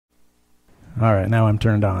All right, now I'm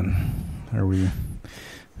turned on. Are we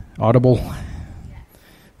audible?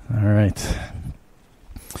 All right.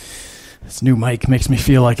 This new mic makes me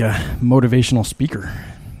feel like a motivational speaker.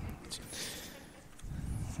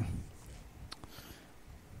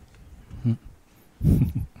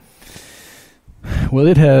 Well,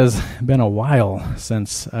 it has been a while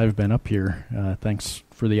since I've been up here. Thanks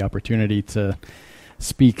for the opportunity to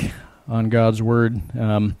speak on God's Word.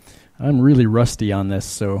 I'm really rusty on this,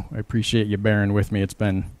 so I appreciate you bearing with me. It's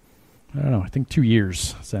been, I think 2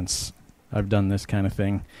 years since I've done this kind of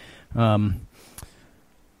thing.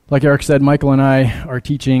 Like Eric said, Michael and I are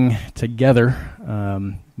teaching together.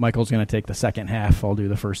 Michael's going to take the second half. I'll do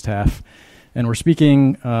the first half. And we're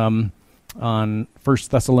speaking on 1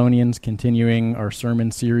 Thessalonians, continuing our sermon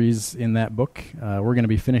series in that book. We're going to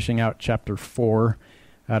be finishing out chapter 4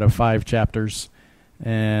 out of 5 chapters.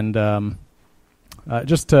 And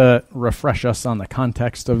just to refresh us on the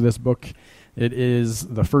context of this book, it is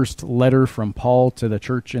the first letter from Paul to the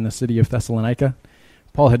church in the city of Thessalonica.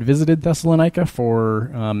 Paul had visited Thessalonica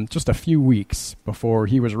for just a few weeks before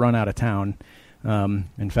he was run out of town.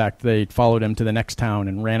 In fact, they followed him to the next town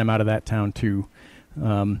and ran him out of that town too.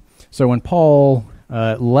 So when Paul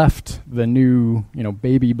left the new,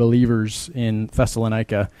 baby believers in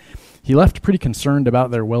Thessalonica, he left pretty concerned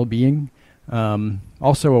about their well-being,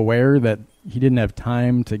 also aware that he didn't have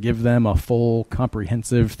time to give them a full,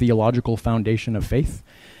 comprehensive theological foundation of faith.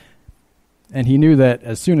 And he knew that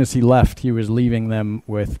as soon as he left, he was leaving them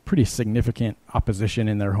with pretty significant opposition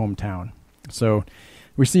in their hometown. So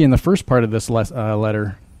we see in the first part of this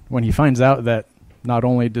letter, when he finds out that not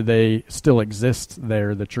only do they still exist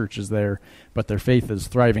there, the church is there, but their faith is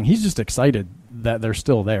thriving, he's just excited that they're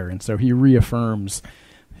still there. And so he reaffirms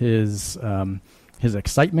his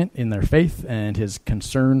excitement in their faith and his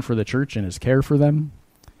concern for the church and his care for them.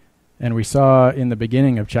 And we saw in the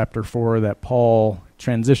beginning of chapter 4 that Paul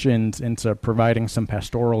transitioned into providing some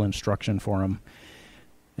pastoral instruction for them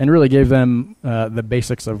and really gave them the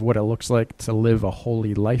basics of what it looks like to live a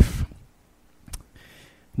holy life.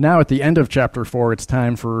 Now at the end of chapter 4, it's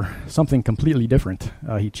time for something completely different.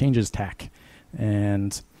 He changes tack.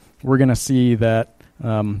 And we're going to see that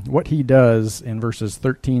what he does in verses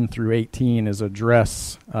 13 through 18 is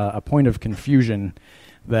address a point of confusion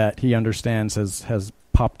that he understands has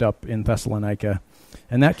popped up in Thessalonica.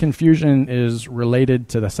 And that confusion is related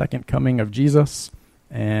to the second coming of Jesus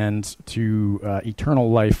and to eternal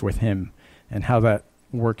life with him and how that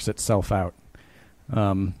works itself out.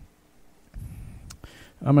 I'm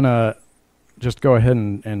going to just go ahead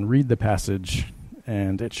and read the passage,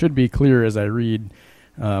 and it should be clear as I read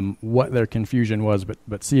what their confusion was,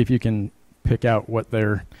 but see if you can pick out what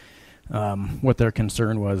their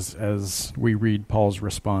concern was as we read Paul's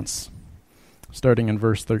response. Starting in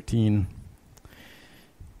verse 13.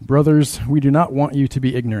 Brothers, we do not want you to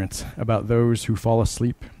be ignorant about those who fall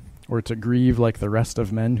asleep, or to grieve like the rest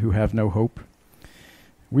of men who have no hope.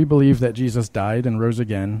 We believe that Jesus died and rose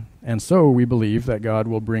again, and so we believe that God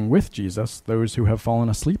will bring with Jesus those who have fallen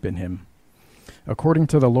asleep in him. According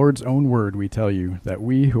to the Lord's own word, we tell you that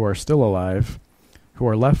we who are still alive, who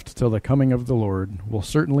are left till the coming of the Lord, will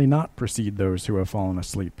certainly not precede those who have fallen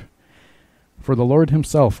asleep. For the Lord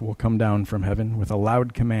himself will come down from heaven with a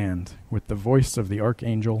loud command, with the voice of the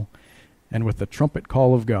archangel, and with the trumpet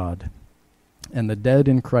call of God. And the dead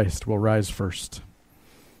in Christ will rise first.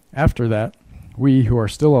 After that, we who are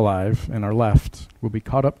still alive and are left will be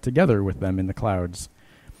caught up together with them in the clouds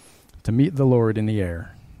to meet the Lord in the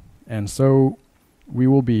air. And so we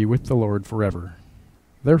will be with the Lord forever.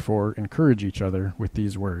 Therefore, encourage each other with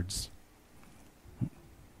these words.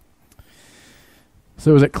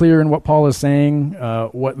 So is it clear in what Paul is saying,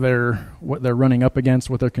 what they're running up against,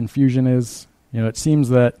 what their confusion is? It seems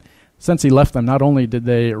that since he left them, not only did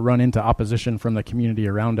they run into opposition from the community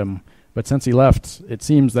around him, but since he left, it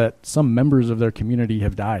seems that some members of their community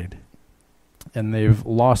have died. And they've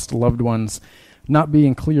lost loved ones, not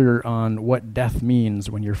being clear on what death means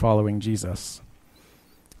when you're following Jesus.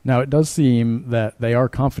 Now, it does seem that they are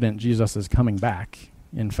confident Jesus is coming back.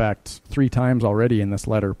 In fact, 3 times already in this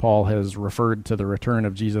letter, Paul has referred to the return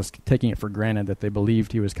of Jesus, taking it for granted that they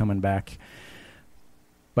believed he was coming back.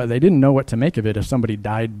 But they didn't know what to make of it if somebody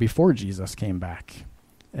died before Jesus came back.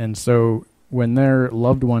 And so when their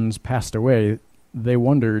loved ones passed away, they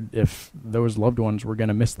wondered if those loved ones were going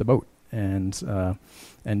to miss the boat and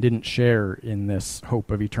didn't share in this hope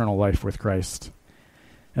of eternal life with Christ.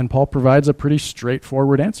 And Paul provides a pretty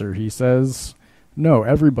straightforward answer. He says, no,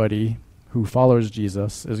 everybody who follows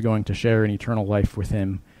Jesus is going to share an eternal life with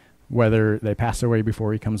him, whether they pass away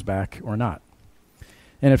before he comes back or not.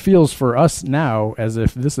 And it feels for us now as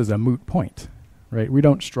if this is a moot point. right? We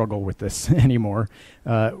don't struggle with this anymore.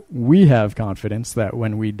 We have confidence that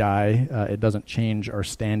when we die, it doesn't change our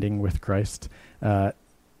standing with Christ,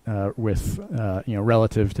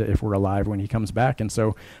 relative to if we're alive when he comes back. And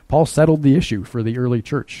so Paul settled the issue for the early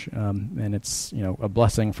church, and it's a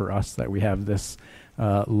blessing for us that we have this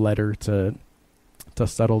letter to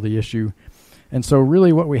settle the issue. And so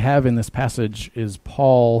really what we have in this passage is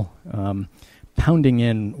Paul pounding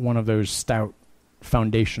in one of those stout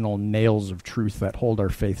foundational nails of truth that hold our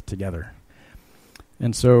faith together.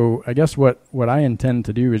 And so I guess what I intend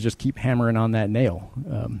to do is just keep hammering on that nail.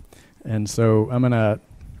 And so I'm going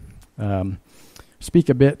to speak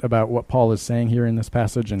a bit about what Paul is saying here in this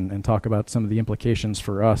passage and talk about some of the implications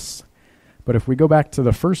for us. But if we go back to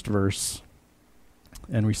the first verse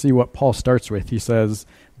and we see what Paul starts with, he says,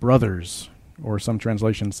 brothers, or some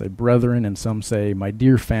translations say brethren, and some say my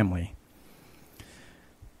dear family.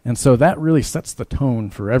 And so that really sets the tone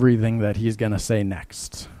for everything that he's going to say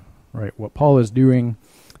next, right? What Paul is doing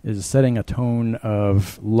is setting a tone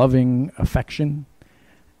of loving affection,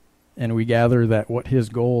 and we gather that what his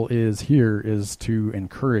goal is here is to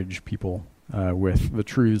encourage people with the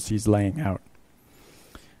truths he's laying out.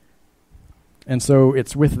 And so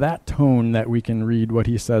it's with that tone that we can read what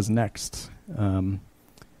he says next,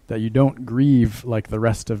 that you don't grieve like the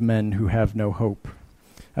rest of men who have no hope.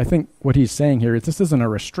 I think what he's saying here is this isn't a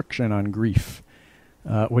restriction on grief.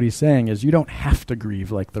 What he's saying is you don't have to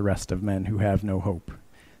grieve like the rest of men who have no hope.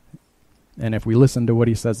 And if we listen to what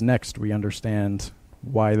he says next, we understand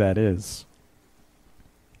why that is.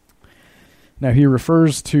 Now he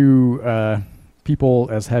refers to people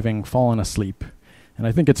as having fallen asleep. And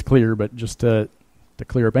I think it's clear, but just to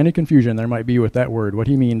clear up any confusion there might be with that word, what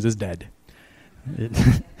he means is dead.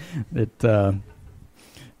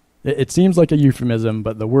 It seems like a euphemism,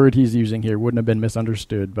 but the word he's using here wouldn't have been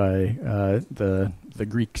misunderstood by the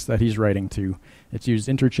Greeks that he's writing to. It's used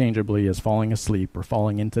interchangeably as falling asleep or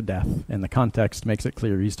falling into death, and the context makes it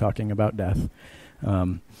clear he's talking about death.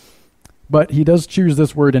 But he does choose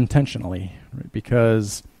this word intentionally, right,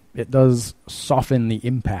 because it does soften the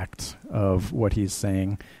impact of what he's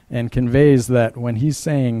saying and conveys that when he's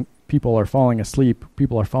saying people are falling asleep,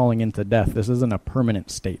 people are falling into death, this isn't a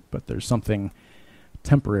permanent state, but there's something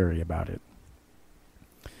temporary about it.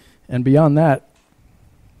 And beyond that,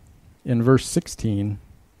 in verse 14,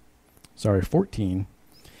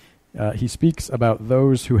 he speaks about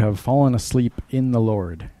those who have fallen asleep in the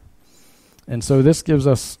Lord. And so this gives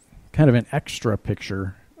us kind of an extra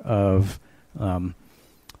picture of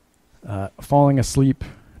falling asleep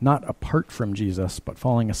not apart from Jesus, but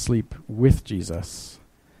falling asleep with Jesus.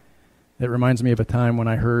 It reminds me of a time when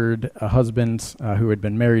I heard a husband who had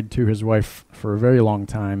been married to his wife for a very long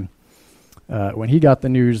time. When he got the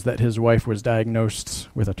news that his wife was diagnosed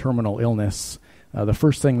with a terminal illness, the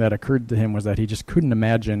first thing that occurred to him was that he just couldn't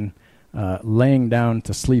imagine laying down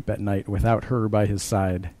to sleep at night without her by his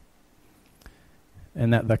side.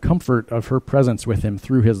 And that the comfort of her presence with him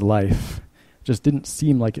through his life just didn't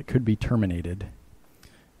seem like it could be terminated.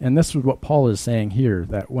 And this is what Paul is saying here,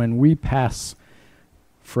 that when we pass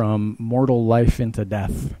from mortal life into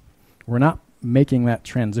death, we're not making that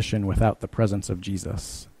transition without the presence of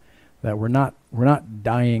Jesus. That we're not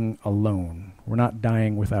dying alone. We're not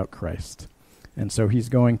dying without Christ. And so he's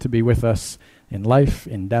going to be with us in life,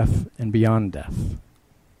 in death, and beyond death.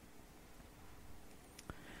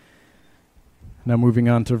 Now moving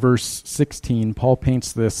on to verse 16, Paul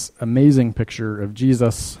paints this amazing picture of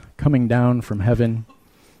Jesus coming down from heaven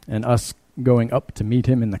and us going up to meet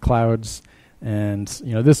him in the clouds. And,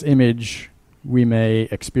 this image we may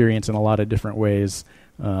experience in a lot of different ways.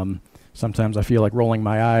 Sometimes I feel like rolling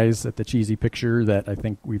my eyes at the cheesy picture that I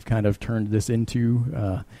think we've kind of turned this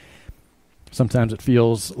into. Sometimes it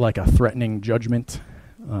feels like a threatening judgment.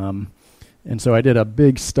 And so I did a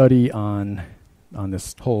big study on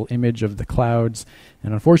this whole image of the clouds.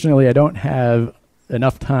 And unfortunately, I don't have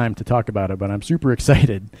enough time to talk about it, but I'm super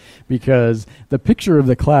excited because the picture of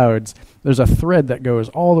the clouds, there's a thread that goes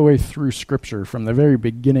all the way through Scripture from the very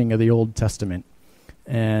beginning of the Old Testament.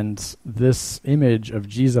 And this image of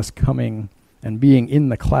Jesus coming and being in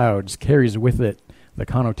the clouds carries with it the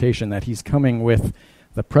connotation that he's coming with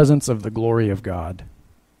the presence of the glory of God.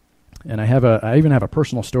 And I even have a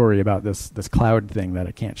personal story about this cloud thing that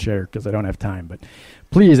I can't share because I don't have time. But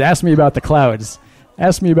please ask me about the clouds.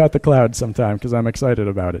 Ask me about the clouds sometime because I'm excited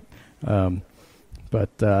about it.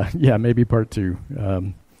 Maybe part 2.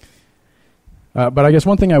 But I guess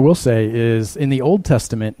one thing I will say is in the Old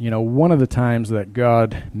Testament, one of the times that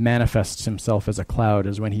God manifests himself as a cloud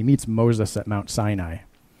is when he meets Moses at Mount Sinai.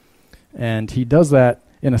 And he does that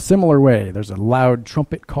in a similar way. There's a loud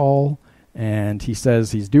trumpet call, And he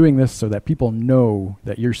says he's doing this so that people know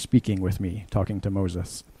that you're speaking with me, talking to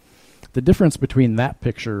Moses. The difference between that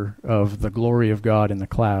picture of the glory of God in the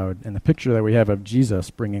cloud and the picture that we have of Jesus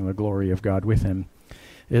bringing the glory of God with him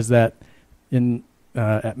is that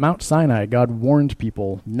at Mount Sinai, God warned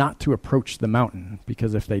people not to approach the mountain,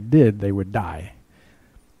 because if they did, they would die.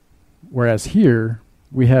 Whereas here,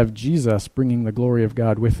 we have Jesus bringing the glory of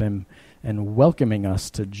God with him and welcoming us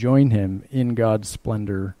to join him in God's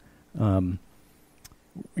splendor,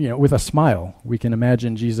 with a smile. We can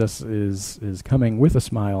imagine Jesus is coming with a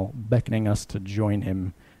smile, beckoning us to join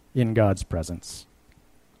him in God's presence.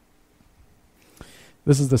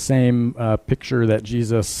 This is the same picture that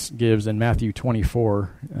Jesus gives in Matthew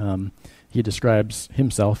 24. He describes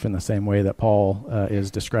himself in the same way that Paul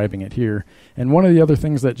is describing it here. And one of the other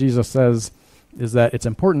things that Jesus says is that it's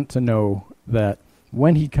important to know that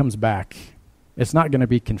when he comes back, it's not going to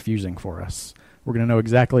be confusing for us. We're going to know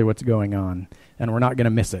exactly what's going on, and we're not going to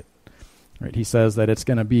miss it. Right? He says that it's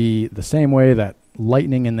going to be the same way that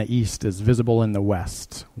lightning in the east is visible in the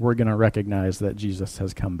west. We're going to recognize that Jesus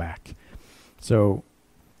has come back. So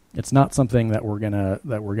it's not something that we're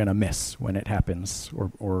gonna miss when it happens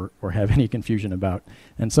or have any confusion about.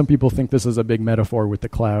 And some people think this is a big metaphor with the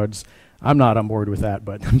clouds. I'm not on board with that,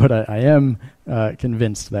 but I am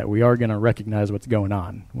convinced that we are going to recognize what's going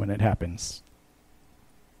on when it happens.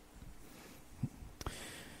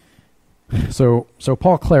 So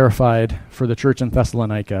Paul clarified for the church in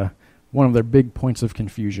Thessalonica one of their big points of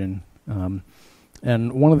confusion,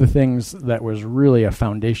 and one of the things that was really a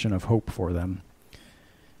foundation of hope for them.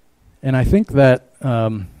 And I think that,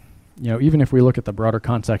 even if we look at the broader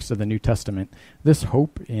context of the New Testament, this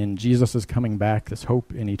hope in Jesus' coming back, this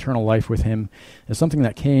hope in eternal life with him, is something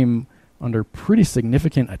that came under pretty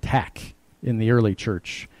significant attack in the early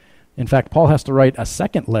church. In fact, Paul has to write a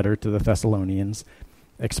second letter to the Thessalonians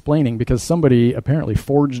explaining, because somebody apparently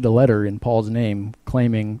forged a letter in Paul's name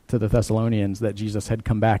claiming to the Thessalonians that Jesus had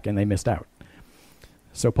come back and they missed out.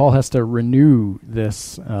 So Paul has to renew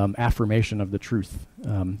this affirmation of the truth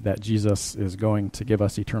that Jesus is going to give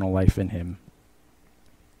us eternal life in him.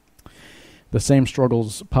 The same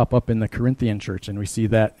struggles pop up in the Corinthian church, and we see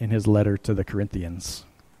that in his letter to the Corinthians.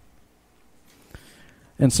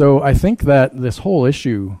 And so I think that this whole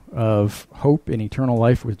issue of hope in eternal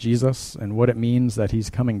life with Jesus and what it means that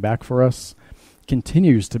he's coming back for us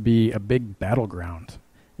continues to be a big battleground.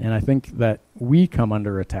 And I think that we come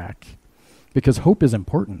under attack because hope is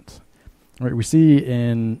important. Right? We see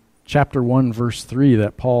in chapter 1, verse 3,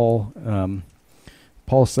 that Paul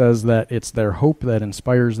says that it's their hope that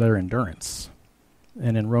inspires their endurance.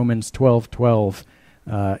 And in Romans 12:12,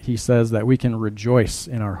 he says that we can rejoice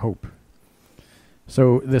in our hope.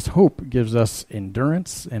 So this hope gives us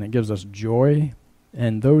endurance and it gives us joy.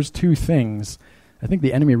 And those two things, I think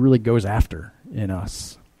the enemy really goes after in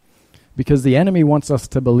us. Because the enemy wants us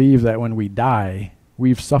to believe that when we die,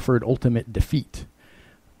 we've suffered ultimate defeat,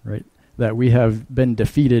 right? That we have been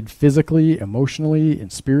defeated physically, emotionally,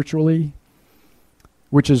 and spiritually,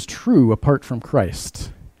 which is true apart from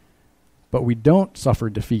Christ. But we don't suffer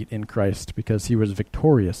defeat in Christ because he was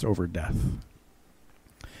victorious over death.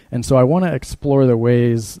 And so I want to explore the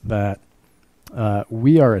ways that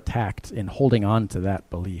we are attacked in holding on to that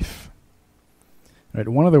belief. Right?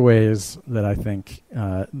 One of the ways that I think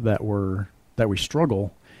that we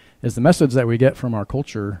struggle is the message that we get from our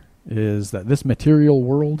culture is that this material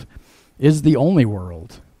world is the only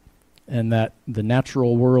world, and that the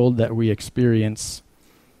natural world that we experience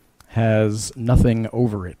has nothing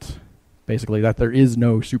over it. Basically, that there is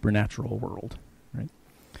no supernatural world, right?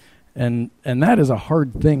 And that is a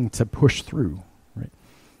hard thing to push through, right?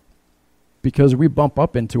 Because we bump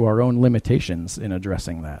up into our own limitations in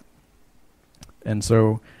addressing that. And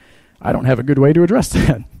so I don't have a good way to address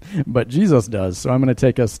that, but Jesus does. So I'm going to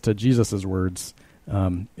take us to Jesus' words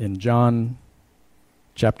in John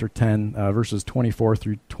chapter 10, verses 24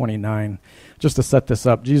 through 29. Just to set this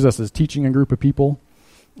up, Jesus is teaching a group of people,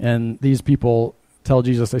 and these people tell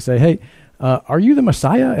Jesus, they say, hey, are you the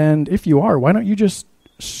Messiah? And if you are, why don't you just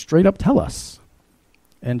straight up tell us?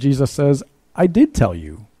 And Jesus says, I did tell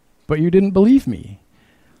you, but you didn't believe me.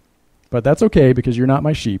 But that's okay because you're not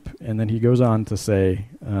my sheep. And then he goes on to say,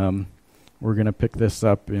 we're going to pick this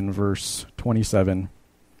up in verse 27.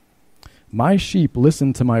 My sheep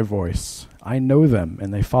listen to my voice. I know them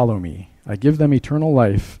and they follow me. I give them eternal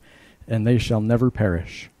life and they shall never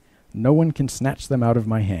perish. No one can snatch them out of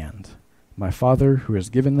my hand. My Father who has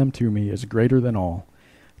given them to me is greater than all.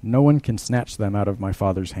 No one can snatch them out of my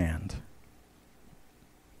Father's hand.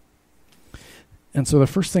 And so the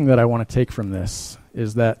first thing that I want to take from this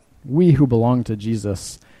is that we who belong to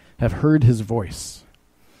Jesus have heard his voice.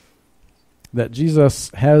 that Jesus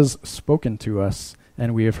has spoken to us,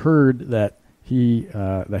 and we have heard that he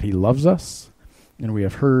loves us, and we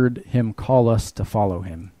have heard him call us to follow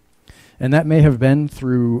him. And that may have been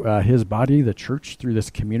through his body, the church, through this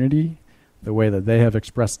community, the way that they have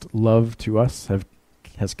expressed love to us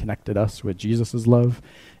has connected us with Jesus' love.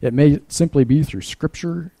 It may simply be through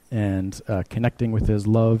Scripture and connecting with his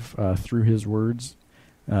love through his words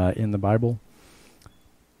in the Bible.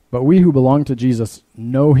 But we who belong to Jesus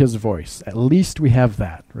know his voice. At least we have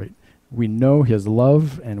that, right? We know his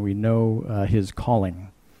love and we know his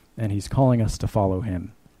calling, and he's calling us to follow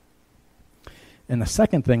him. And the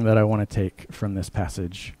second thing that I want to take from this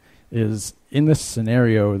passage is in this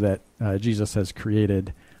scenario that Jesus has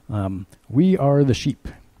created, we are the sheep,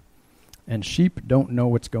 and sheep don't know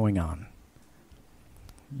what's going on.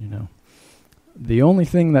 You know, the only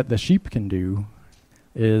thing that the sheep can do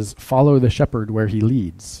is follow the shepherd where he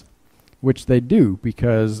leads, which they do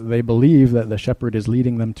because they believe that the shepherd is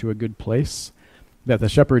leading them to a good place, that the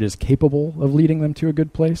shepherd is capable of leading them to a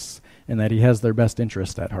good place, and that he has their best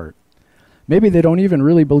interest at heart. Maybe they don't even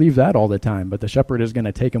really believe that all the time, but the shepherd is going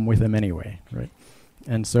to take them with him anyway, right?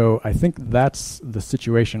 And so I think that's the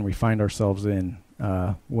situation we find ourselves in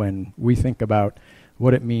when we think about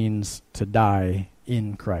what it means to die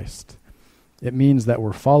in Christ. It means that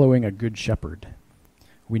we're following a good shepherd.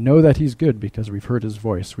 We know that he's good because we've heard his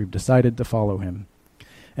voice. We've decided to follow him.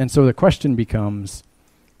 And so the question becomes,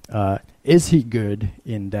 is he good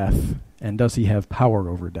in death, and does he have power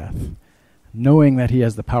over death? Knowing that he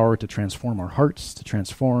has the power to transform our hearts, to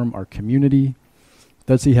transform our community,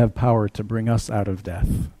 does he have power to bring us out of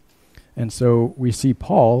death? And so we see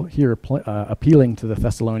Paul here appealing to the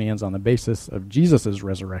Thessalonians on the basis of Jesus'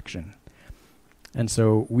 resurrection. And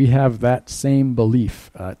so we have that same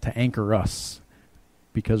belief to anchor us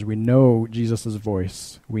because we know Jesus'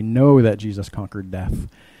 voice. We know that Jesus conquered death,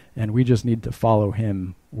 and we just need to follow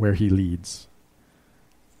him where he leads.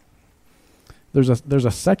 There's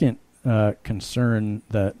a second concern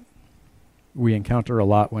that we encounter a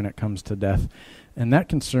lot when it comes to death, and that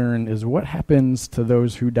concern is what happens to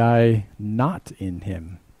those who die not in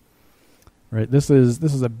him. Right? This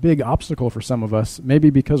is a big obstacle for some of us, maybe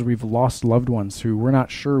because we've lost loved ones who we're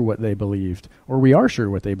not sure what they believed, or we are sure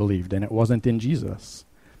what they believed and it wasn't in Jesus.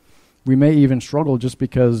 We may even struggle just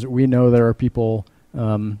because we know there are people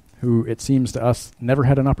who it seems to us never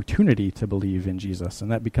had an opportunity to believe in Jesus,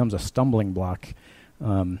 and that becomes a stumbling block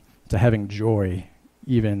to having joy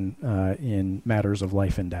even in matters of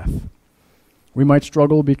life and death. We might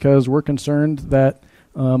struggle because we're concerned that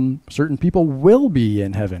certain people will be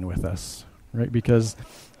in heaven with us, right? Because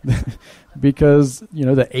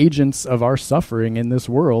the agents of our suffering in this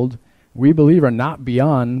world, we believe are not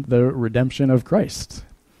beyond the redemption of Christ.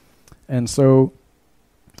 And so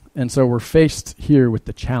we're faced here with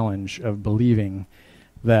the challenge of believing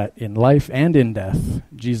that in life and in death,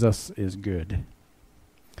 Jesus is good.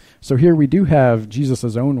 So here we do have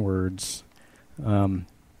Jesus' own words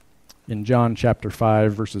in John chapter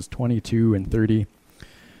 5, verses 22 and 30.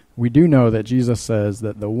 We do know that Jesus says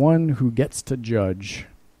that the one who gets to judge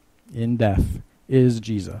in death is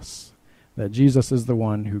Jesus, that Jesus is the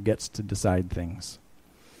one who gets to decide things.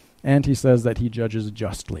 And he says that he judges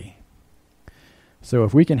justly. So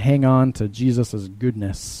if we can hang on to Jesus'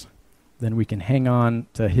 goodness, then we can hang on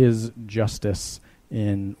to his justice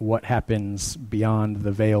in what happens beyond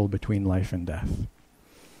the veil between life and death.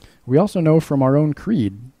 We also know from our own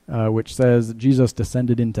creed, which says Jesus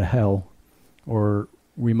descended into hell, or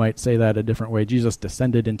we might say that a different way, Jesus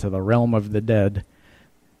descended into the realm of the dead.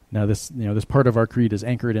 Now this part of our creed is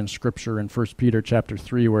anchored in Scripture in 1 Peter chapter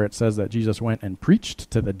 3, where it says that Jesus went and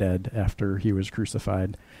preached to the dead after he was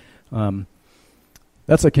crucified.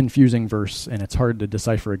 That's a confusing verse, and it's hard to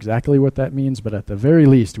decipher exactly what that means, but at the very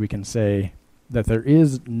least we can say that there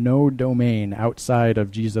is no domain outside of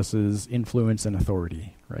Jesus' influence and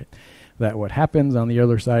authority, right? That what happens on the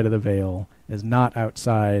other side of the veil is not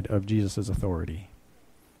outside of Jesus' authority.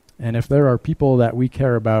 And if there are people that we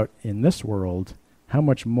care about in this world, how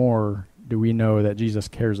much more do we know that Jesus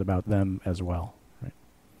cares about them as well? Right?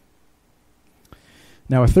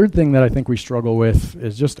 Now, a third thing that I think we struggle with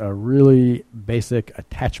is just a really basic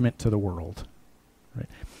attachment to the world. Right?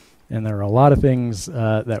 And there are a lot of things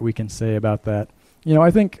that we can say about that.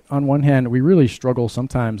 I think on one hand, we really struggle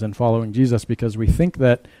sometimes in following Jesus because we think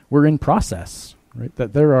that we're in process, right?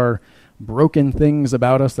 That there are broken things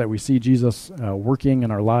about us that we see Jesus working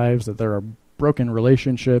in our lives, that there are broken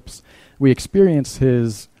relationships. We experience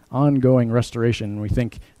his ongoing restoration, and we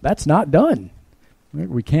think that's not done.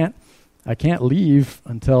 Right? I can't leave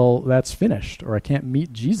until that's finished, or I can't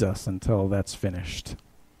meet Jesus until that's finished.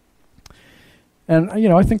 And,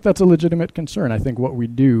 I think that's a legitimate concern. I think what we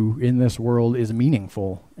do in this world is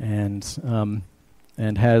meaningful and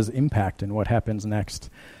has impact in what happens next.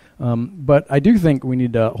 But I do think we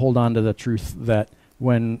need to hold on to the truth that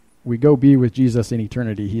when we go be with Jesus in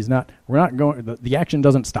eternity, we're not going, the action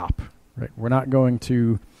doesn't stop, right? We're not going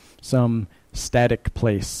to some static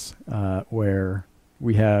place where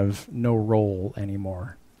we have no role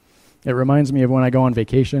anymore. It reminds me of when I go on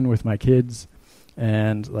vacation with my kids,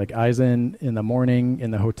 and like Eisen in the morning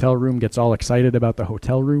in the hotel room gets all excited about the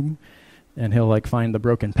hotel room, and he'll like find the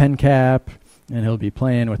broken pen cap, and he'll be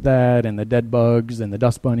playing with that and the dead bugs and the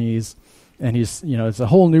dust bunnies, and he's it's a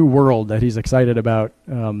whole new world that he's excited about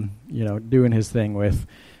doing his thing with.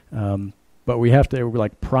 But we have to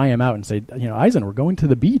like pry him out and say, Eisen, we're going to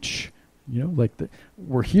the beach.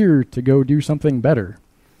 We're here to go do something better.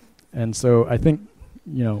 And so I think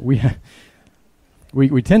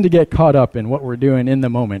we tend to get caught up in what we're doing in the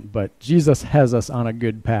moment, but Jesus has us on a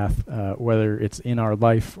good path, whether it's in our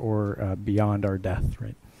life or beyond our death,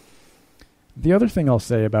 right? The other thing I'll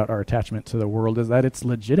say about our attachment to the world is that it's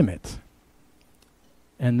legitimate,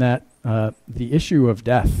 and that the issue of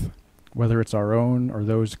death, whether it's our own or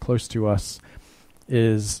those close to us,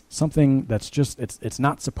 is something that's just, it's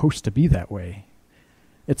not supposed to be that way.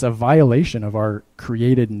 It's a violation of our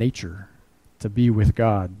created nature to be with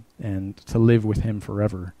God and to live with him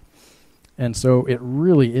forever. And so it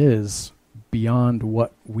really is beyond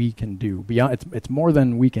what we can do. It's more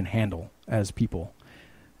than we can handle as people.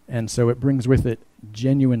 And so it brings with it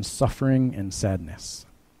genuine suffering and sadness.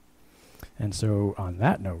 And so on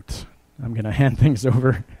that note, I'm going to hand things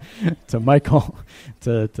over to Michael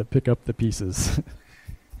to pick up the pieces.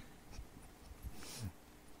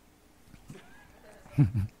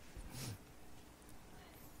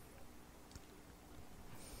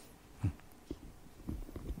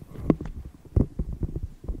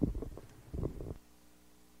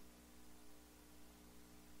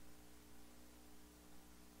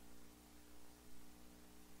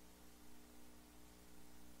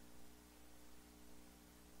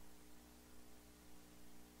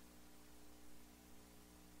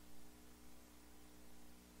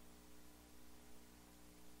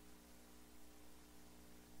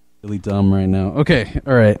 Really dumb right now. Okay,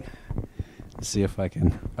 all right. Let's see if I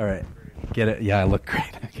can. All right, get it. Yeah, I look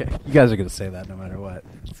great. Okay, you guys are gonna say that no matter what.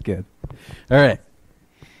 It's good. All right.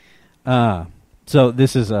 So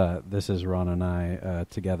this is Ron and I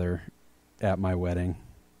together at my wedding.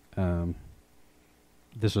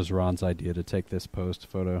 This was Ron's idea to take this post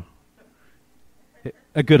photo.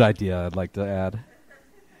 A good idea, I'd like to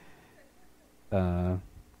add.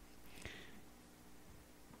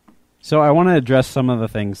 So I want to address some of the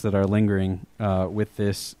things that are lingering with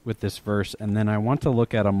this verse, and then I want to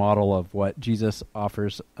look at a model of what Jesus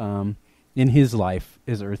offers in his life,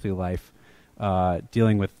 his earthly life,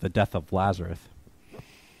 dealing with the death of Lazarus.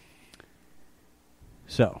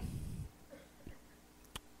 So,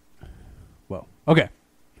 okay.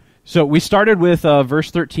 So we started with verse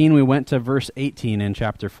 13. We went to verse 18 in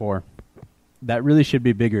chapter 4. That really should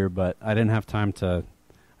be bigger, but I didn't have time to...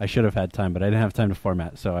 I should have had time, but I didn't have time to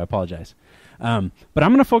format, so I apologize. But I'm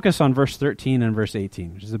going to focus on verse 13 and verse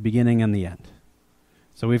 18, which is the beginning and the end.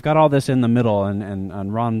 So we've got all this in the middle,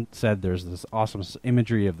 and Ron said there's this awesome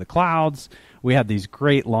imagery of the clouds. We had these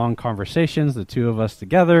great long conversations, the two of us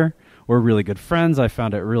together. We're really good friends. I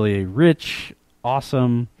found it really rich,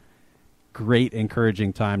 awesome, great,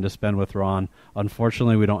 encouraging time to spend with Ron.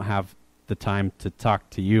 Unfortunately, we don't have the time to talk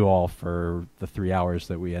to you all for the 3 hours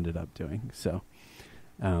that we ended up doing, so...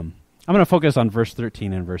 I'm going to focus on verse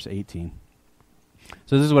 13 and verse 18.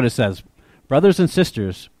 So this is what it says. Brothers and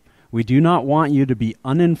sisters, we do not want you to be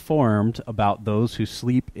uninformed about those who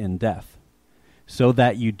sleep in death, so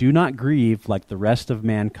that you do not grieve like the rest of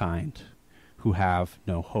mankind who have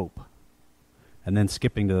no hope. And then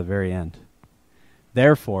skipping to the very end.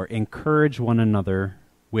 Therefore, encourage one another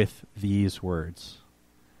with these words.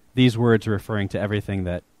 These words referring to everything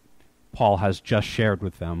that Paul has just shared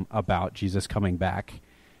with them about Jesus coming back,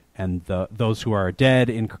 and those who are dead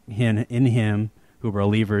in him, who are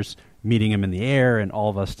believers, meeting him in the air, and all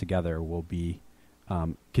of us together will be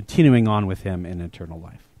continuing on with him in eternal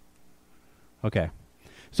life. Okay.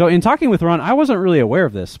 So in talking with Ron, I wasn't really aware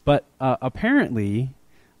of this, but apparently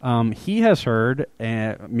he has heard,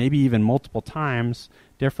 maybe even multiple times,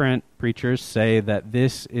 different preachers say that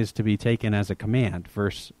this is to be taken as a command,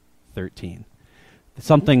 verse 13.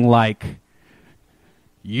 Something like,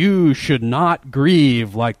 you should not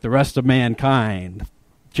grieve like the rest of mankind.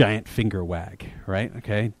 Giant finger wag, right?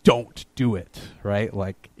 Okay, don't do it, right?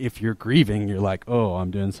 Like, if you're grieving, you're like, oh, I'm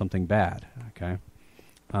doing something bad, okay?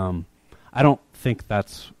 I don't think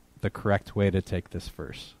that's the correct way to take this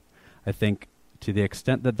verse. I think to the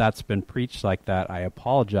extent that that's been preached like that, I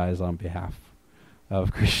apologize on behalf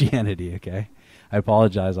of Christianity, okay? I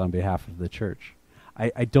apologize on behalf of the church.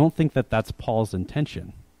 I don't think that that's Paul's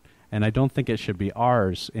intention, and I don't think it should be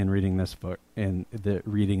ours in reading this book,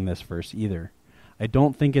 reading this verse either. I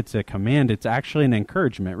don't think it's a command. It's actually an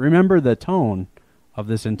encouragement. Remember, the tone of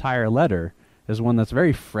this entire letter is one that's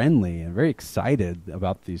very friendly and very excited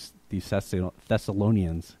about these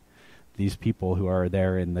Thessalonians, these people who are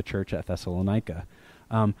there in the church at Thessalonica.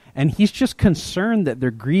 And he's just concerned that they're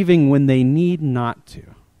grieving when they need not to.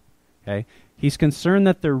 Okay? He's concerned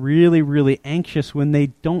that they're really, really anxious when they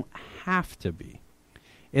don't have to be.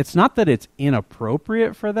 It's not that it's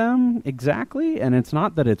inappropriate for them exactly, and it's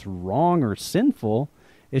not that it's wrong or sinful.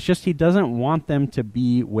 It's just he doesn't want them to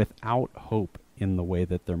be without hope in the way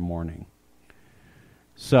that they're mourning.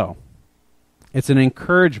 So, it's an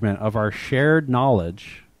encouragement of our shared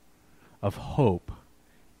knowledge of hope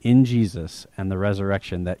in Jesus and the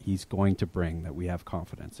resurrection that he's going to bring, that we have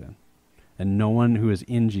confidence in. And no one who is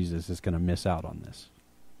in Jesus is going to miss out on this.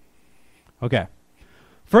 Okay.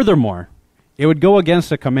 Furthermore, it would go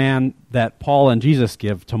against a command that Paul and Jesus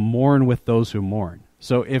give to mourn with those who mourn.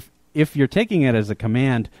 So if you're taking it as a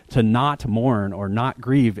command to not mourn or not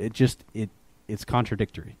grieve, it's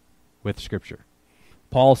contradictory with Scripture.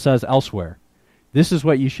 Paul says elsewhere, this is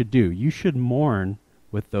what you should do. You should mourn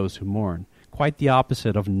with those who mourn. Quite the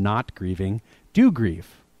opposite of not grieving. Do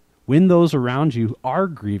grieve. When those around you are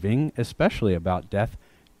grieving, especially about death,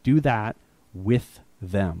 do that with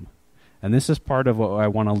them. And this is part of what I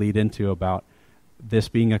want to lead into about this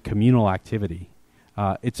being a communal activity.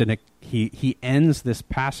 He ends this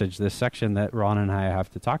passage, this section that Ron and I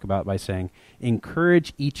have to talk about, by saying,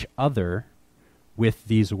 encourage each other with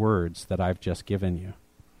these words that I've just given you.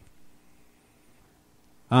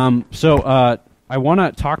 So I want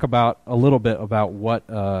to talk about a little bit about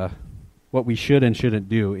what we should and shouldn't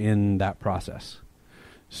do in that process.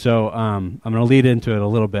 So I'm going to lead into it a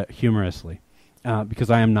little bit humorously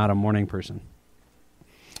because I am not a morning person.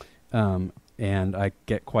 And I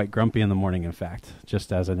get quite grumpy in the morning, in fact,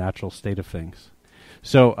 just as a natural state of things.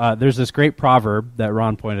 So there's this great proverb that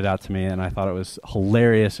Ron pointed out to me, and I thought it was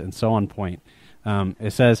hilarious and so on point.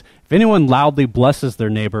 It says, if anyone loudly blesses their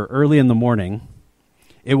neighbor early in the morning,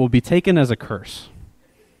 it will be taken as a curse.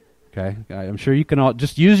 Okay? I'm sure you can all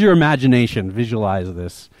just use your imagination, visualize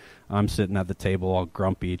this. I'm sitting at the table all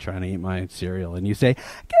grumpy trying to eat my cereal, and you say,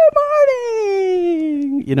 good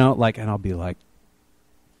morning! And I'll be like,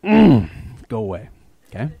 go away.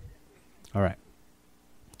 Okay? All right.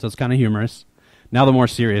 So it's kind of humorous. Now the more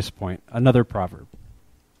serious point, another proverb.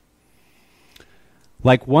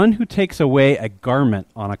 Like one who takes away a garment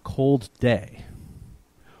on a cold day,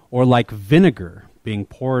 or like vinegar being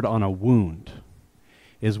poured on a wound,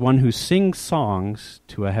 is one who sings songs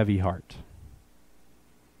to a heavy heart.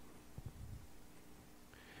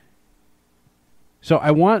 So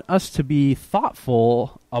I want us to be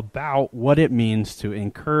thoughtful about what it means to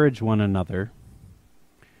encourage one another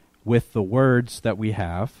with the words that we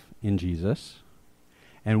have in Jesus,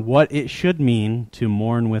 and what it should mean to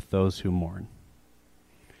mourn with those who mourn.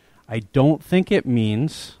 I don't think it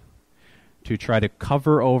means to try to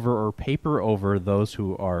cover over or paper over those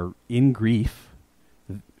who are in grief,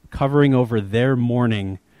 covering over their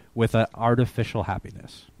mourning with an artificial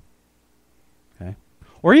happiness. Okay?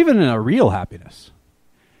 Or even a real happiness.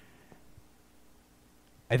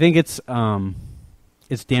 I think it's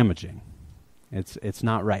damaging. It's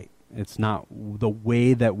not right. It's not the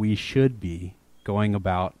way that we should be going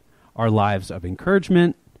about our lives of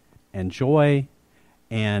encouragement and joy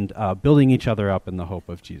and building each other up in the hope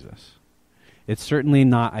of Jesus. It's certainly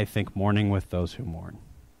not, I think, mourning with those who mourn.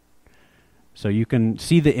 So you can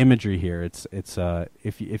see the imagery here. It's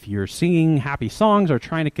if you're singing happy songs or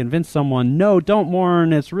trying to convince someone, no, don't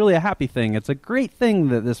mourn, it's really a happy thing. It's a great thing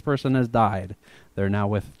that this person has died. They're now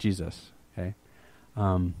with Jesus. Okay.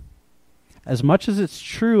 As much as it's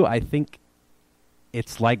true, I think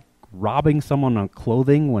it's like robbing someone on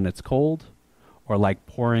clothing when it's cold, or like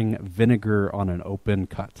pouring vinegar on an open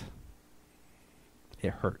cut. It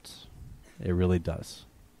hurts. It really does.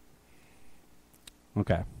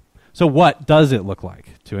 Okay. So what does it look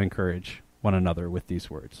like to encourage one another with these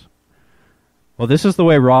words? Well, this is the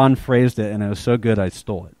way Ron phrased it, and it was so good I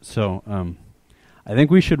stole it. So I think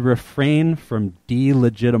we should refrain from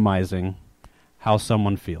delegitimizing how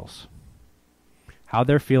someone feels. How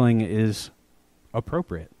they're feeling is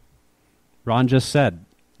appropriate. Ron just said,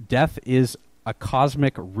 death is a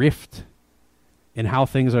cosmic rift in how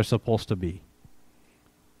things are supposed to be.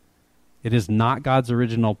 It is not God's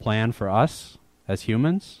original plan for us as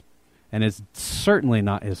humans. and it's certainly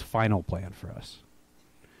not his final plan for us.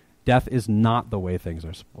 Death is not the way things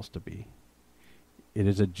are supposed to be. It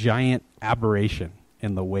is a giant aberration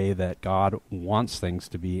in the way that God wants things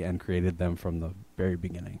to be and created them from the very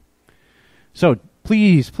beginning. So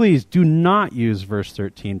please do not use verse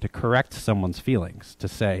 13 to correct someone's feelings, to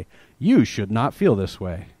say, you should not feel this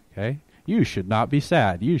way, okay? You should not be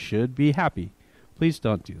sad. You should be happy. Please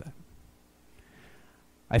don't do that.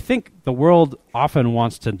 I think the world often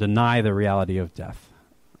wants to deny the reality of death.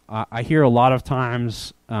 I hear a lot of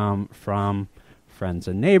times from friends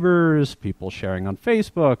and neighbors, people sharing on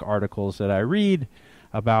Facebook, articles that I read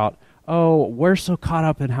about, oh, we're so caught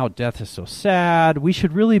up in how death is so sad. We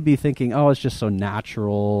should really be thinking, oh, it's just so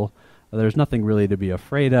natural. There's nothing really to be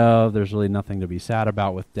afraid of. There's really nothing to be sad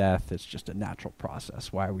about with death. It's just a natural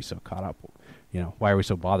process. Why are we so caught up? Why are we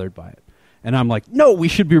so bothered by it? And I'm like, no, we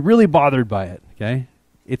should be really bothered by it, okay?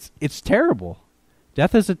 It's terrible.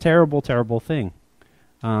 Death is a terrible, terrible thing.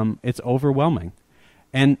 It's overwhelming.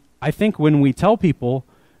 And I think when we tell people,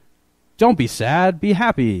 don't be sad, be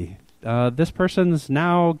happy. This person's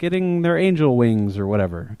now getting their angel wings or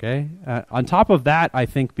whatever, okay? On top of that, I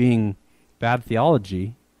think being bad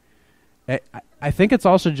theology, I think it's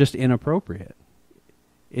also just inappropriate.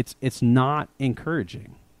 It's not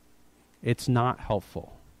encouraging. It's not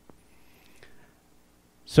helpful.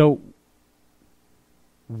 So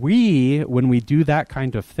when we do that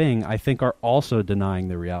kind of thing, I think are also denying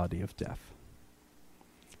the reality of death.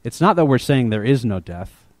 It's not that we're saying there is no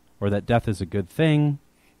death or that death is a good thing,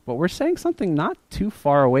 but we're saying something not too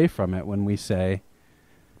far away from it when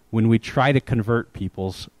we try to convert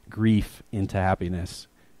people's grief into happiness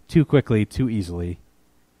too quickly, too easily,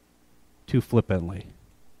 too flippantly.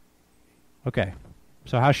 Okay,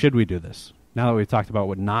 so how should we do this? Now that we've talked about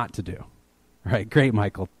what not to do. All right, great,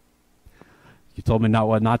 Michael. You told me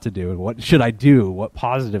what not to do. What should I do? What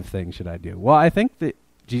positive thing should I do? Well, I think that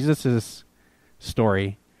Jesus'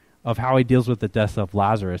 story of how he deals with the death of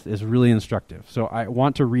Lazarus is really instructive. So I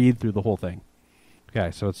want to read through the whole thing.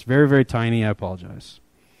 Okay, so it's very, very tiny. I apologize.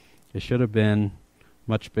 It should have been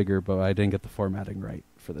much bigger, but I didn't get the formatting right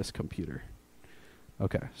for this computer.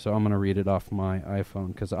 Okay, so I'm going to read it off my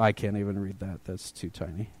iPhone because I can't even read that. That's too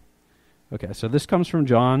tiny. Okay, so this comes from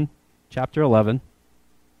John chapter 11.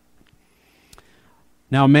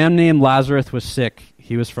 Now a man named Lazarus was sick.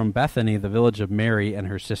 He was from Bethany, the village of Mary and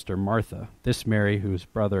her sister Martha. This Mary, whose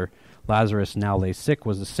brother Lazarus now lay sick,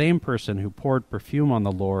 was the same person who poured perfume on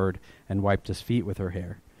the Lord and wiped his feet with her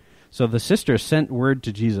hair. So the sister sent word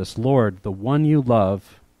to Jesus, Lord, the one you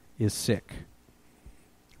love is sick.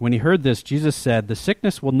 When he heard this, Jesus said, the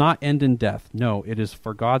sickness will not end in death. No, it is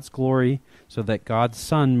for God's glory, so that God's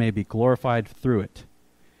Son may be glorified through it.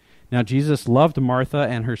 Now Jesus loved Martha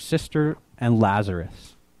and her sister and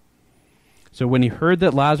Lazarus. So when he heard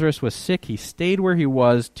that Lazarus was sick, he stayed where he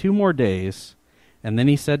was 2 more days, and then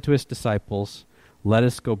he said to his disciples, let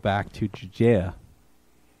us go back to Judea.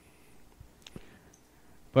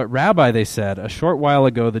 But Rabbi, they said, a short while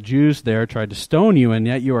ago the Jews there tried to stone you, and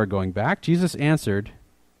yet you are going back? Jesus answered,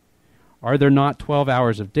 are there not 12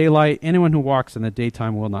 hours of daylight? Anyone who walks in the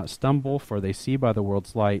daytime will not stumble, for they see by the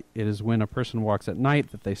world's light. It is when a person walks at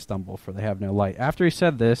night that they stumble, for they have no light. After he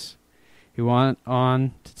said this, he went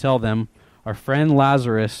on to tell them, our friend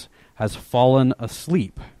Lazarus has fallen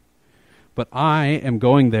asleep, but I am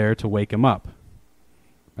going there to wake him up.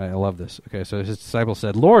 I love this. Okay, so his disciples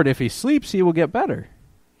said, Lord, if he sleeps, he will get better.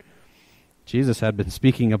 Jesus had been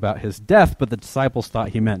speaking about his death, but the disciples thought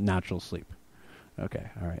he meant natural sleep. Okay,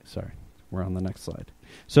 all right, sorry. We're on the next slide.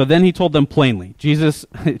 So then he told them plainly, Jesus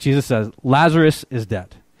says, Lazarus is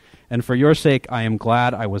dead, and for your sake I am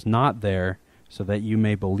glad I was not there, so that you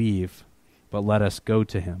may believe, but let us go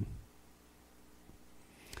to him.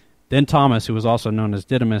 Then Thomas, who was also known as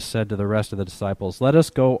Didymus, said to the rest of the disciples, let us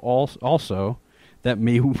go also, that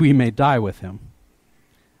we may die with him.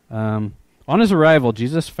 On his arrival,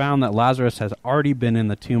 Jesus found that Lazarus has already been in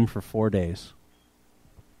the tomb for 4 days.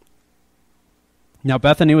 Now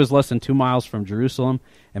Bethany was less than 2 miles from Jerusalem,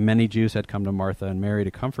 and many Jews had come to Martha and Mary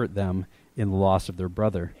to comfort them in the loss of their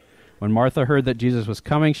brother. When Martha heard that Jesus was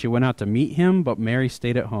coming, she went out to meet him, but Mary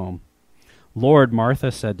stayed at home. Lord,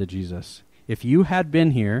 Martha said to Jesus, if you had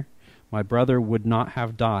been here, my brother would not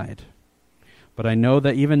have died. But I know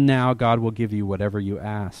that even now God will give you whatever you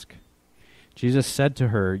ask. Jesus said to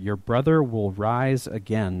her, your brother will rise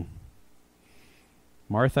again.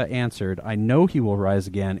 Martha answered, I know he will rise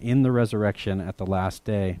again in the resurrection at the last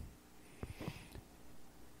day.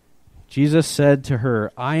 Jesus said to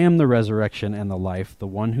her, I am the resurrection and the life. The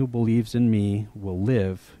one who believes in me will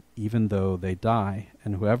live even though they die,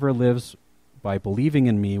 and whoever lives by believing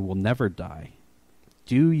in me will never die.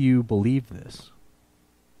 Do you believe this?"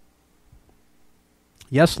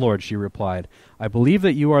 "Yes, Lord," she replied. "I believe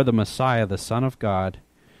that you are the Messiah, the Son of God,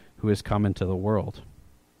 who has come into the world."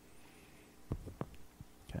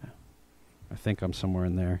 Okay. I think I'm somewhere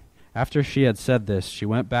in there. After she had said this, she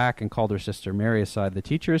went back and called her sister Mary aside. "The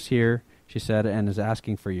teacher is here," she said, "and is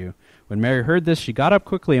asking for you." When Mary heard this, she got up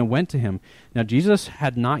quickly and went to him. Now Jesus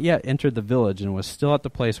had not yet entered the village and was still at the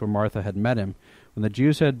place where Martha had met him. When the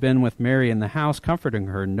Jews who had been with Mary in the house, comforting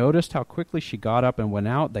her, noticed how quickly she got up and went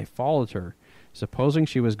out, they followed her, supposing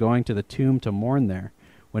she was going to the tomb to mourn there.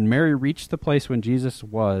 When Mary reached the place when Jesus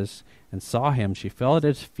was and saw him, she fell at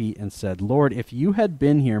his feet and said, "Lord, if you had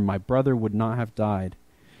been here, my brother would not have died."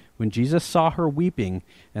 When Jesus saw her weeping,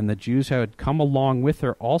 and the Jews who had come along with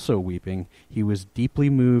her also weeping, he was deeply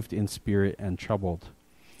moved in spirit and troubled.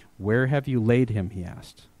 "Where have you laid him?" he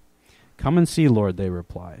asked. "Come and see, Lord," they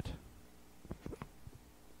replied.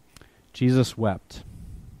 Jesus wept.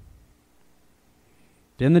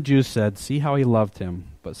 Then the Jews said, "See how he loved him."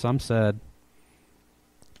 But some said,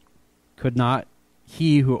 "Could not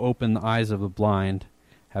he who opened the eyes of the blind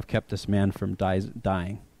have kept this man from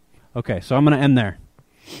dying?" Okay, so I'm going to end there.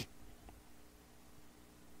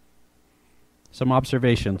 Some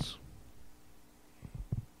observations.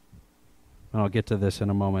 And I'll get to this in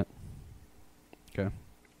a moment. Okay.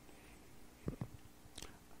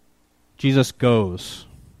 Jesus goes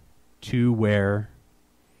to where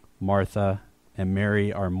Martha and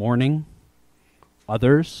Mary are mourning.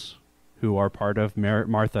 Others who are part of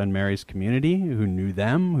Martha and Mary's community, who knew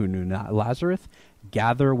them, who knew Lazarus,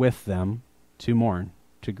 gather with them to mourn,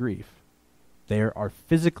 to grieve. They are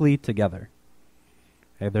physically together.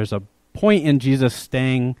 Okay, there's a point in Jesus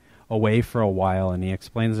staying away for a while, and he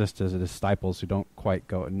explains this to the disciples who don't quite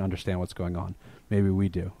go and understand what's going on. Maybe we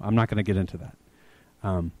do. I'm not going to get into that.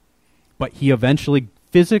 But he eventually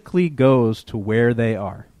physically goes to where they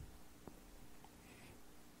are.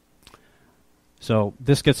 So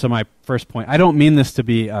this gets to my first point. I don't mean this to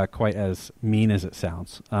be quite as mean as it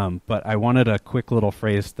sounds, but I wanted a quick little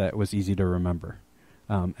phrase that was easy to remember.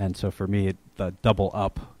 And so for me, the double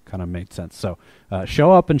up kind of made sense. So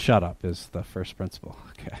show up and shut up is the first principle.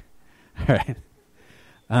 Okay. All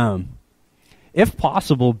right. If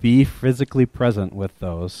possible, be physically present with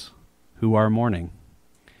those who are mourning.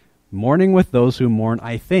 Mourning with those who mourn,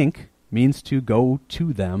 I think, means to go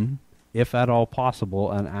to them, if at all possible,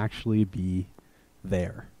 and actually be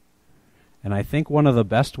there. And I think one of the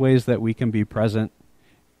best ways that we can be present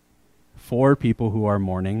for people who are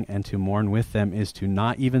mourning and to mourn with them is to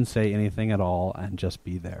not even say anything at all and just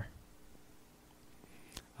be there.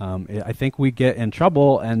 I think we get in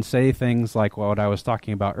trouble and say things like what I was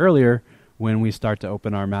talking about earlier when we start to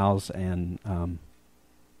open our mouths and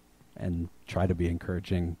try to be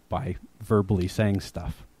encouraging by verbally saying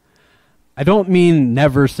stuff. I don't mean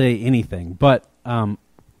never say anything, but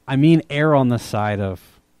I mean err on the side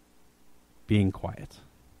of being quiet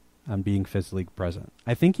and being physically present.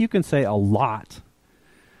 I think you can say a lot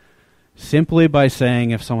simply by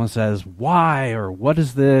saying, if someone says, "Why?" or "What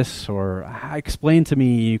is this?" or "Explain to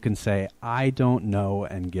me," you can say, "I don't know,"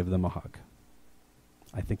 and give them a hug.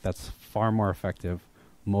 I think that's far more effective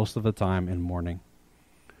most of the time in mourning.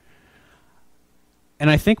 And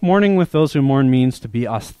I think mourning with those who mourn means to be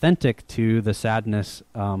authentic to the sadness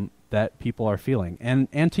that people are feeling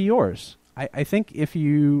and to yours. I think if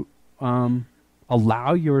you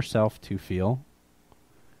allow yourself to feel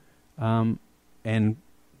and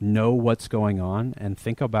know what's going on and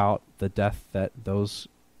think about the death that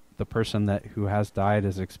the person who has died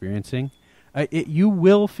is experiencing, you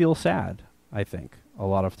will feel sad, I think, a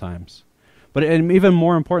lot of times. But even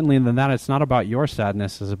more importantly than that, it's not about your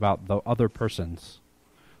sadness, it's about the other person's,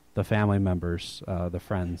 the family members, the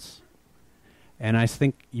friends. And I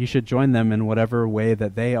think you should join them in whatever way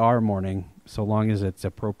that they are mourning, so long as it's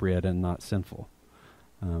appropriate and not sinful.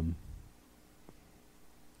 And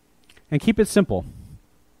keep it simple.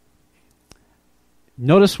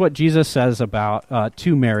 Notice what Jesus says about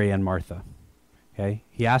to Mary and Martha. Okay,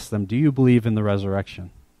 he asks them, "Do you believe in the resurrection?"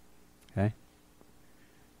 Okay,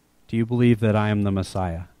 do you believe that I am the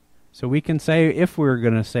Messiah? So we can say, if we're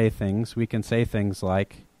going to say things, we can say things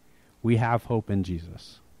like, "We have hope in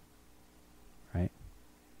Jesus." Right?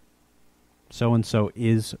 So-and-so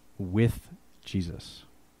is with Jesus.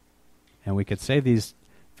 And we could say these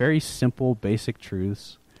very simple, basic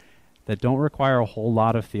truths that don't require a whole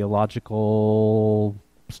lot of theological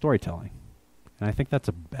storytelling. And I think that's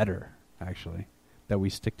better, actually, that we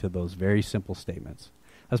stick to those very simple statements.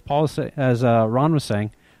 As Ron was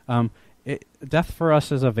saying, death for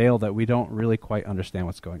us is a veil that we don't really quite understand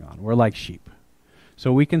what's going on. We're like sheep.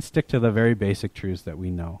 So we can stick to the very basic truths that we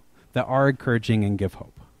know. that are encouraging and give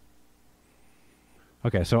hope.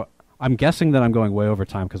 Okay, so I'm guessing that I'm going way over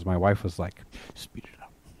time because my wife was like, speed it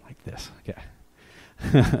up like this.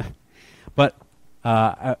 Okay. But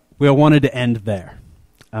we wanted to end there.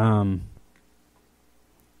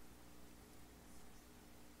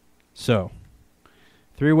 So,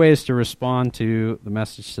 3 ways to respond to the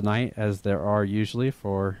message tonight, as there are usually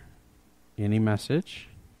for any message.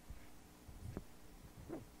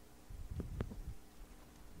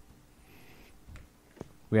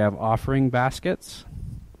 We have offering baskets.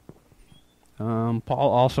 Paul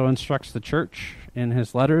also instructs the church in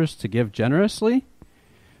his letters to give generously,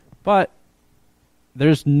 but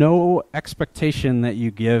there's no expectation that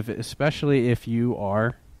you give, especially if you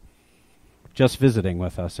are just visiting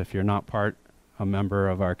with us, if you're not a member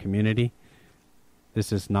of our community.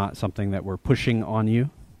 This is not something that we're pushing on you,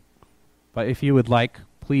 but if you would like,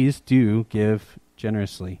 please do give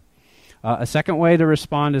generously. A second way to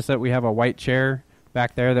respond is that we have a white chair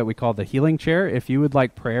back there that we call the healing chair. If you would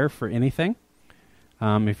like prayer for anything,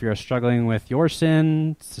 if you're struggling with your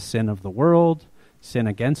sin, it's the sin of the world, sin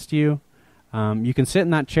against you, you can sit in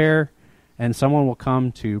that chair and someone will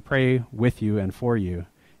come to pray with you and for you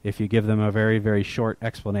if you give them a very, very short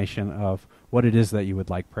explanation of what it is that you would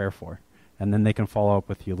like prayer for. And then they can follow up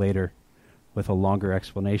with you later with a longer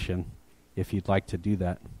explanation if you'd like to do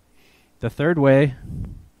that. The third way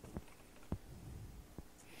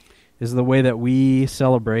is the way that we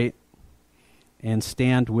celebrate and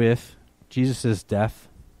stand with Jesus' death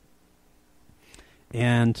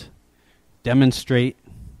and demonstrate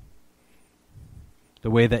the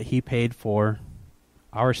way that he paid for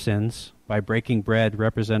our sins by breaking bread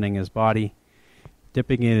representing his body,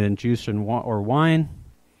 dipping it in juice or wine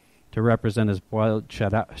to represent his blood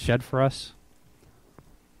shed for us.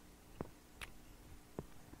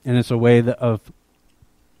 And it's a way of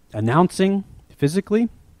announcing physically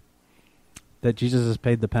that Jesus has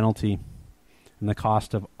paid the penalty and the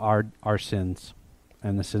cost of our sins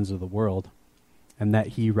and the sins of the world, and that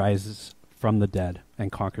he rises from the dead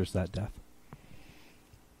and conquers that death.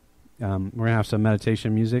 We're going to have some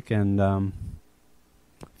meditation music, and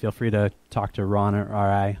feel free to talk to Ron or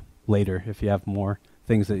I later if you have more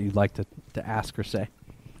things that you'd like to ask or say.